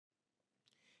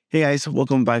Hey guys,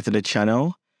 welcome back to the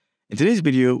channel. In today's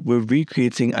video, we're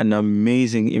recreating an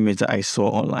amazing image that I saw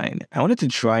online. I wanted to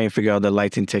try and figure out the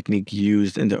lighting technique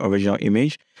used in the original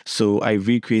image, so I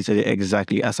recreated it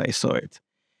exactly as I saw it.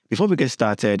 Before we get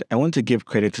started, I want to give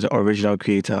credit to the original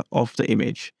creator of the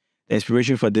image. The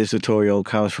inspiration for this tutorial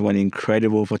comes from an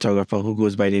incredible photographer who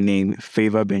goes by the name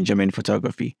Favor Benjamin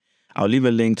Photography. I'll leave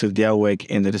a link to their work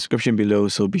in the description below,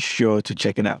 so be sure to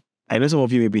check it out. I know some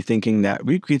of you may be thinking that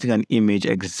recreating an image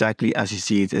exactly as you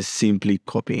see it is simply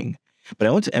copying. But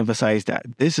I want to emphasize that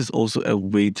this is also a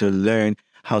way to learn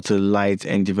how to light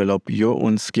and develop your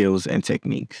own skills and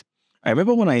techniques. I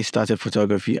remember when I started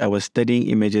photography, I was studying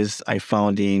images I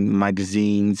found in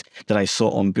magazines, that I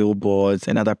saw on billboards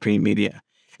and other print media.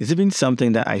 It's even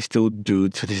something that I still do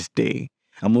to this day.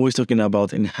 I'm always talking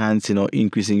about enhancing or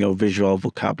increasing your visual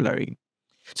vocabulary.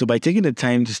 So by taking the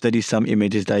time to study some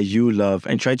images that you love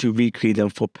and try to recreate them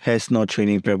for personal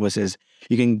training purposes,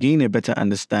 you can gain a better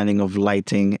understanding of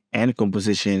lighting and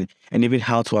composition and even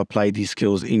how to apply these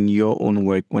skills in your own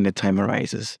work when the time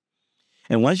arises.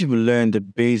 And once you've learned the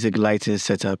basic lighting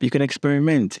setup, you can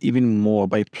experiment even more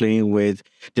by playing with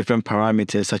different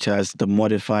parameters such as the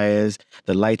modifiers,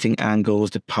 the lighting angles,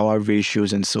 the power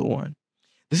ratios, and so on.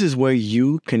 This is where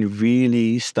you can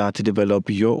really start to develop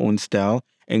your own style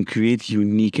and create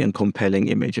unique and compelling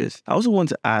images. I also want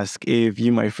to ask if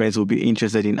you, my friends, will be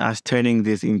interested in us turning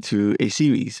this into a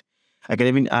series. I can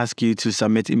even ask you to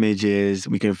submit images.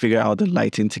 We can figure out the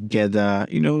lighting together,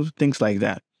 things like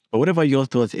that. But whatever your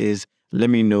thoughts is, let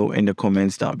me know in the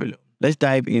comments down below. Let's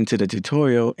dive into the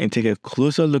tutorial and take a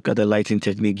closer look at the lighting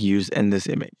technique used in this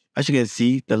image. As you can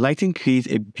see, the lighting creates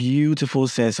a beautiful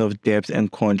sense of depth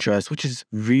and contrast, which is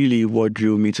really what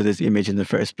drew me to this image in the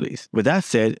first place. With that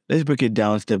said, let's break it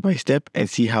down step by step and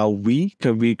see how we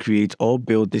can recreate or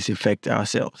build this effect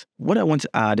ourselves. What I want to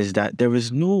add is that there is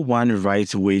no one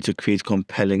right way to create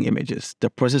compelling images. The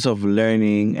process of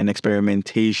learning and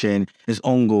experimentation is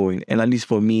ongoing, and at least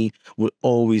for me, will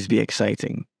always be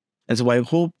exciting. And so I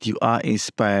hope you are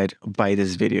inspired by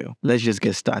this video. Let's just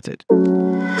get started.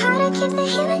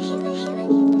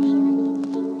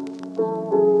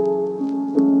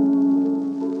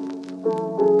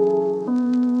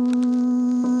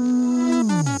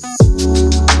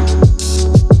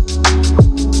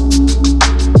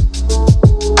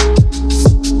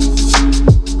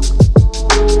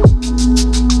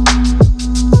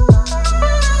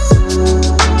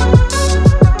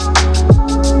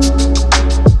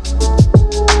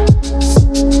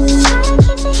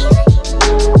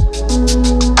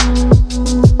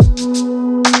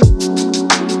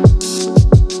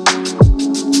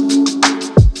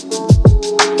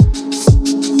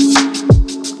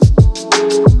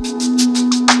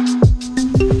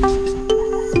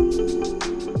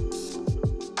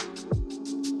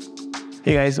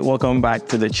 Hey guys, welcome back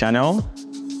to the channel.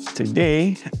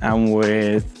 Today I'm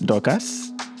with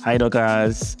Dorcas. Hi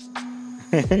Dorcas.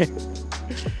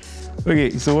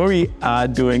 Okay, so what we are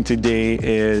doing today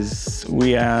is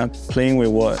we are playing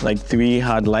with three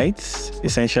hard lights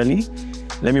essentially.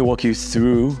 Let me walk you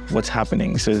through what's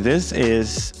happening. So this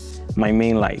is my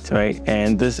main light, right?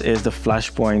 And this is the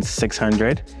Flashpoint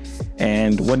 600.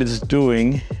 And what it's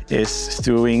doing is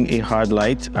throwing a hard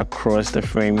light across the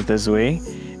frame this way.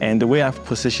 And the way I've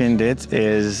positioned it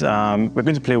is we're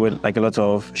going to play with a lot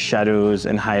of shadows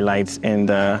and highlights in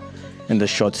the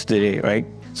shots today, right?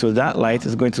 So that light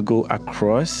is going to go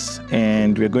across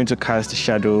and we're going to cast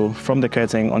shadow from the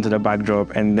curtain onto the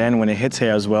backdrop. And then when it hits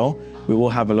here as well, we will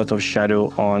have a lot of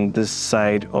shadow on this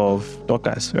side of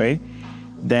Dorcas, right?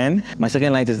 Then my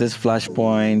second light is this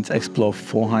Flashpoint Explore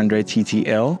 400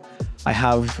 TTL. I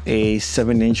have a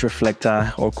 7-inch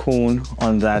reflector or cone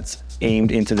on that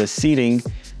aimed into the ceiling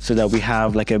so that we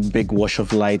have a big wash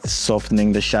of light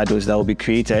softening the shadows that will be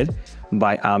created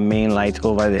by our main light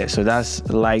over there. So that's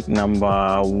light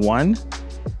number 1.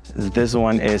 This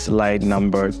one is light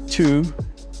number 2.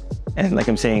 And like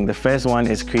I'm saying, the first one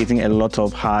is creating a lot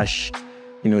of harsh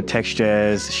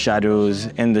textures, shadows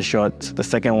in the shot. The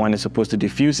second one is supposed to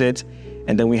diffuse it.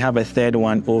 And then we have a third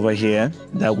one over here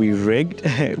that we rigged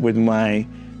with my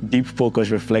deep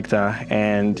focus reflector.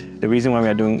 And the reason why we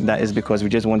are doing that is because we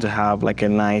just want to have a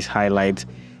nice highlight,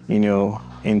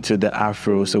 into the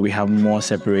afro. So we have more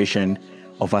separation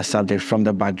of our subject from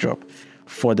the backdrop.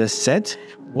 For the set,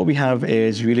 what we have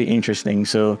is really interesting.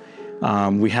 So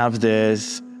we have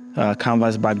this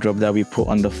canvas backdrop that we put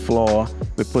on the floor.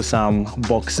 We put some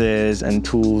boxes and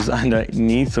tools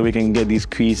underneath so we can get these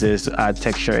creases to add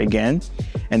texture again.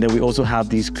 And then we also have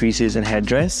these creases in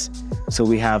headdress. So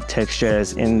we have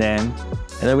textures in there.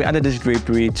 And then we added this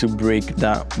drapery to break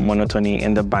that monotony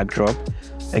in the backdrop.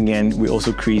 again, we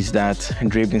also crease that and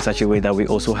draped in such a way that we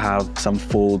also have some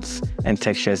folds and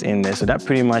textures in there. So that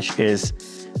pretty much is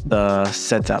the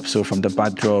setup. So from the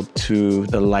backdrop to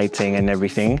the lighting and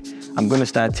everything, I'm going to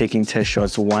start taking test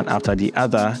shots one after the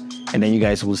other, and then you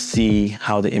guys will see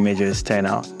how the images turn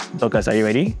out. Dorcas, are you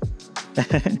ready?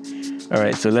 All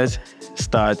right, so let's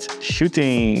start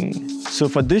shooting. So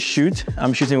for this shoot,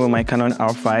 I'm shooting with my Canon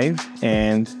R5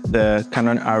 and the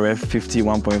Canon RF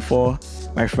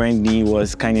 51.4. My friend Nee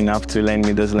was kind enough to lend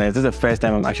me this lens. This is the first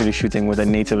time I'm actually shooting with a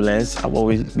native lens. I've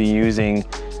always been using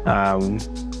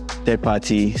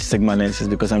third-party Sigma lenses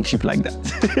because I'm cheap like that.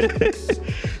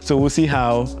 So we'll see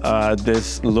how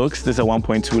this looks. This is a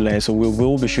 1.2 lens, so we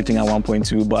will be shooting at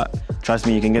 1.2, but trust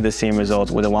me, you can get the same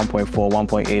result with a 1.4,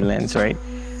 1.8 lens, right?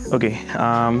 Okay,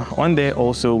 on there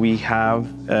also we have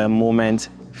a moment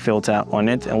filter on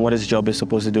it, and what its job is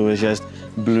supposed to do is just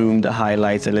bloom the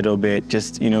highlights a little bit,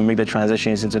 just, you know, make the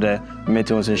transitions into the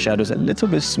midtones and shadows a little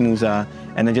bit smoother,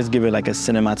 and then just give it like a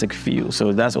cinematic feel.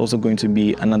 So that's also going to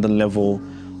be another level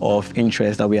of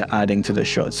interest that we are adding to the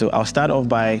shot. So I'll start off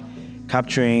by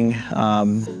capturing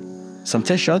some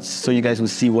test shots so you guys will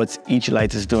see what each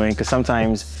light is doing, because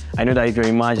sometimes I know that if you're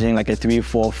imagining like a 3,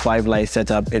 4, 5 light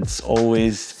setup, it's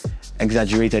always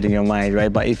exaggerated in your mind,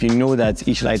 right? But if you know that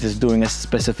each light is doing a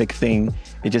specific thing,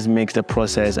 it just makes the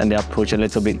process and the approach a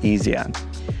little bit easier.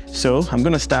 So I'm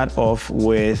going to start off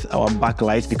with our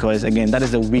backlight, because again, that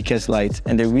is the weakest light.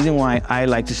 And the reason why I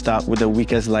like to start with the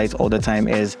weakest light all the time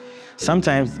is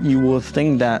sometimes you will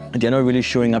think that they're not really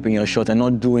showing up in your shot and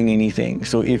not doing anything.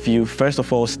 So if you first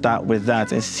of all start with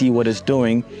that and see what it's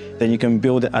doing, then you can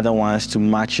build the other ones to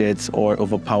match it or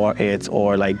overpower it,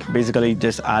 or like basically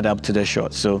just add up to the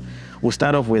shot. So we'll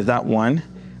start off with that one,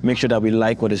 make sure that we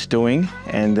like what it's doing,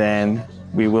 and then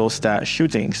we will start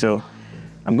shooting. So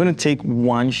I'm going to take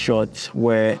one shot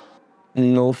where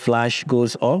no flash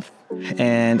goes off.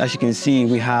 And as you can see,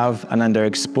 we have an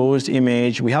underexposed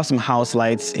image. We have some house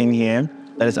lights in here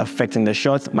that is affecting the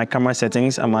shot. My camera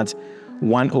settings, I'm at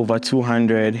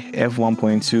 1/200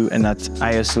 f1.2 and at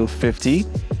ISO 50.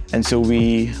 And so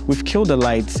we've killed the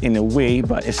lights in a way,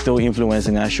 but it's still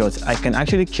influencing our shots. I can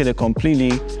actually kill it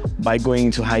completely by going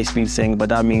into high speed sync, but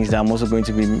that means that I'm also going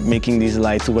to be making these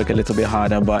lights work a little bit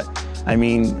harder. But I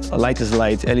mean, a light is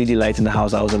light. LED lights in the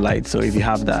house are also light. So if you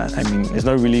have that, I mean, it's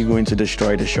not really going to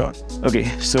destroy the shot. Okay,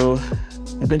 so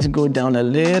I'm going to go down a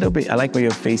little bit. I like where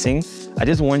you're facing. I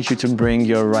just want you to bring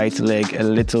your right leg a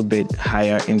little bit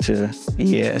higher into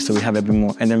here, so we have a bit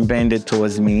more, and then bend it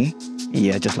towards me.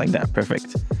 Yeah, just like that.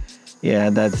 Perfect. Yeah,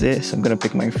 that's it. So I'm gonna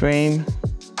pick my frame.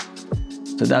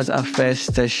 So that's our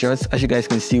first test shot. As you guys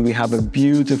can see, we have a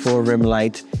beautiful rim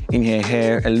light in her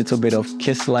hair, a little bit of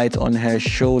kiss light on her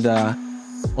shoulder,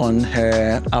 on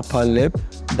her upper lip.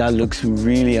 That looks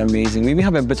really amazing. We even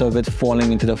have a bit of it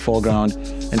falling into the foreground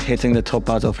and hitting the top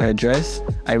part of her dress.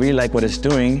 I really like what it's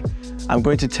doing. I'm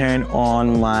going to turn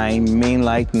on my main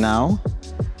light now,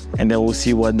 and then we'll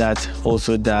see what that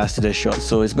also does to the shot.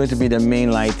 So it's going to be the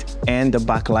main light and the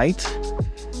back light.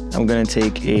 I'm going to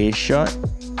take a shot.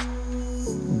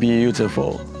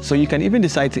 Beautiful. So you can even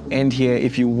decide to end here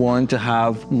if you want to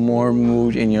have more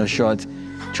mood in your shot.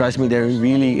 Trust me, there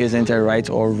really isn't a right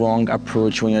or wrong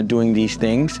approach when you're doing these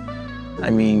things.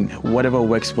 I mean, whatever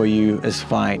works for you is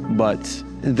fine. But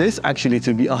this actually,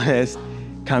 to be honest,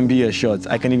 can be a shot.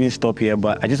 I can even stop here,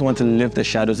 but I just want to lift the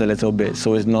shadows a little bit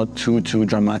so it's not too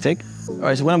dramatic. All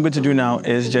right, so what I'm going to do now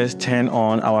is just turn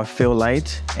on our fill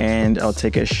light and I'll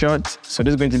take a shot. So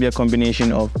this is going to be a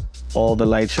combination of all the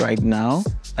lights right now.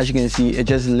 As you can see, it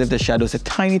just lifts the shadows a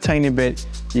tiny bit.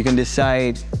 You can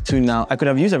decide to now, I could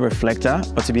have used a reflector,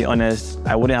 but to be honest,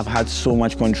 I wouldn't have had so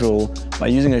much control. By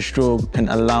using a strobe can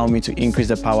allow me to increase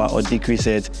the power or decrease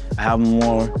it. I have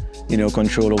more, you know,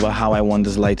 control over how I want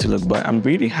this light to look, but I'm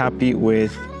really happy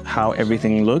with how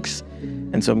everything looks.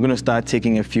 And so I'm gonna start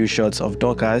taking a few shots of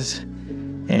Dorcas,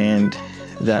 and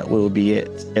that will be it.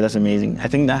 Yeah, that's amazing. I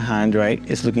think that hand, right,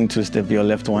 is looking too stiff, your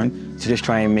left one. So just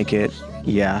try and make it,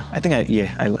 yeah, I think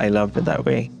I love it that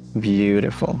way.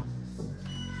 Beautiful.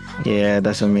 Yeah,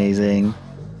 that's amazing.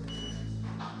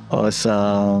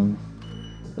 Awesome.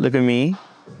 Look at me.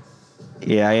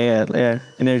 Yeah.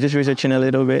 And then just raise your chin a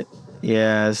little bit.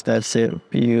 Yes, that's it.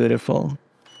 Beautiful.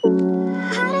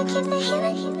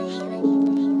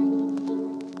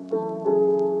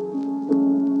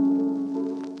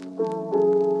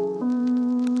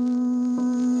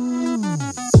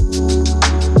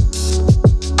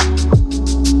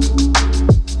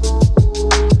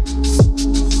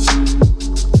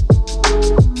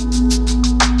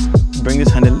 Bring this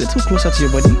hand a little closer to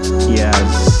your body.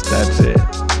 Yes, that's it.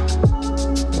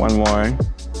 One more.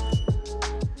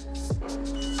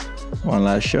 One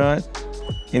last shot.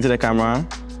 Into the camera.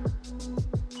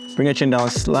 Bring your chin down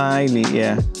slightly,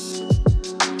 yeah.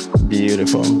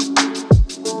 Beautiful.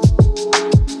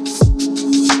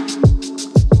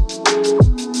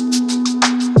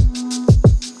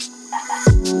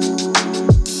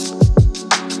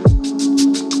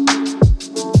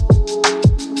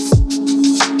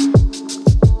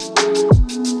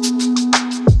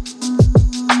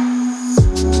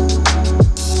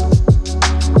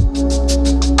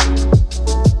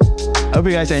 I hope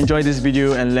you guys enjoyed this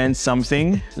video and learned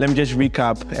something. Let me just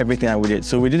recap everything we did.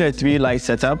 So we did a 3-light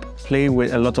setup, play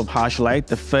with a lot of harsh light.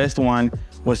 The first one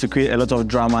was to create a lot of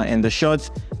drama in the shots.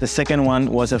 The second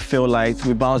one was a fill light.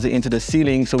 We bounced it into the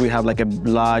ceiling so we have like a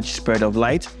large spread of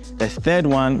light. The third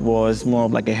one was more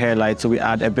of like a hair light, so we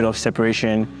add a bit of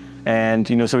separation and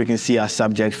so we can see our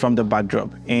subject from the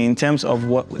backdrop. In terms of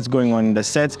what was going on in the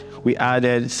set, we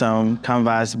added some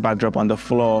canvas backdrop on the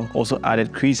floor, also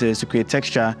added creases to create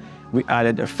texture. We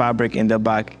added a fabric in the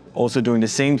back, also doing the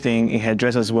same thing in her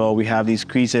dress as well. We have these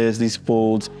creases, these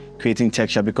folds, creating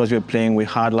texture because we're playing with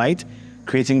hard light.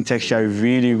 Creating texture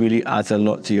really adds a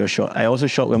lot to your shot. I also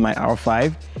shot with my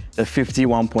R5, the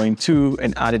 51.2,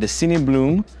 and added a cine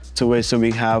bloom to it so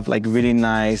we have like really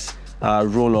nice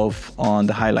roll off on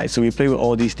the highlight. So we played with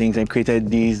all these things and created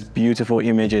these beautiful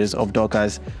images of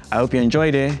Dorcas. I hope you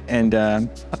enjoyed it, and I'll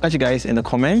catch you guys in the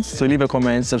comments. So leave a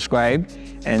comment, subscribe,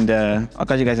 and I'll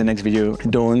catch you guys in the next video.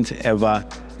 Don't ever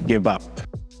give up.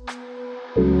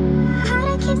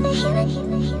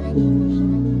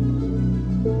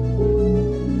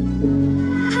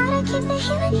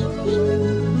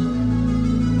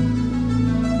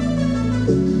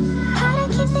 How to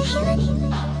keep the